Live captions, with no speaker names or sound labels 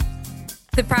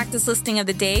The practice listing of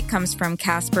the day comes from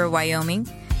Casper, Wyoming.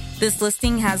 This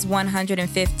listing has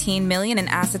 $115 million in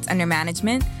assets under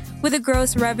management with a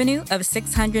gross revenue of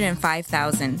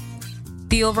 $605,000.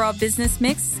 The overall business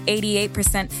mix is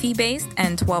 88% fee-based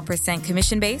and 12%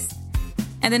 commission-based.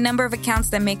 And the number of accounts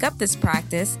that make up this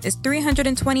practice is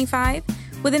 325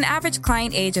 with an average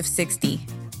client age of 60.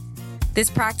 This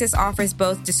practice offers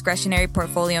both discretionary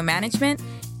portfolio management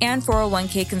and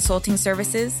 401k consulting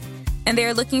services, and they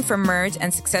are looking for merge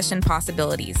and succession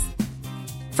possibilities.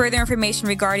 Further information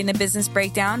regarding the business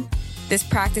breakdown: this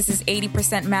practice is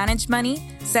 80% managed money,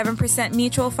 7%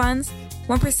 mutual funds,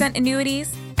 1%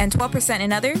 annuities, and 12%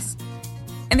 in others.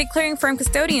 And the clearing firm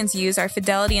custodians used are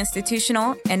Fidelity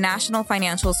Institutional and National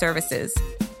Financial Services.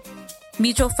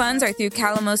 Mutual funds are through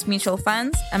Calamos Mutual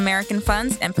Funds, American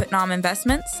Funds, and Putnam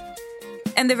Investments.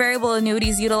 And the variable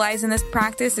annuities utilized in this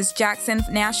practice is Jackson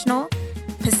National,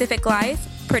 Pacific Life,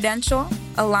 Prudential,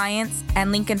 Alliance,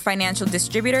 and Lincoln Financial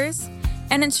Distributors,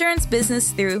 and insurance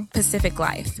business through Pacific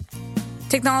Life.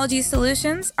 Technology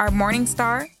solutions are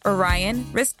Morningstar, Orion,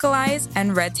 Riskalyze,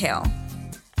 and Redtail.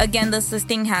 Again, this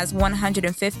listing has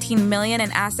 $115 million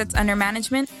in assets under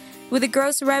management with a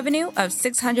gross revenue of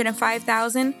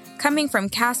 $605,000 coming from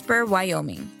Casper,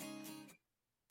 Wyoming.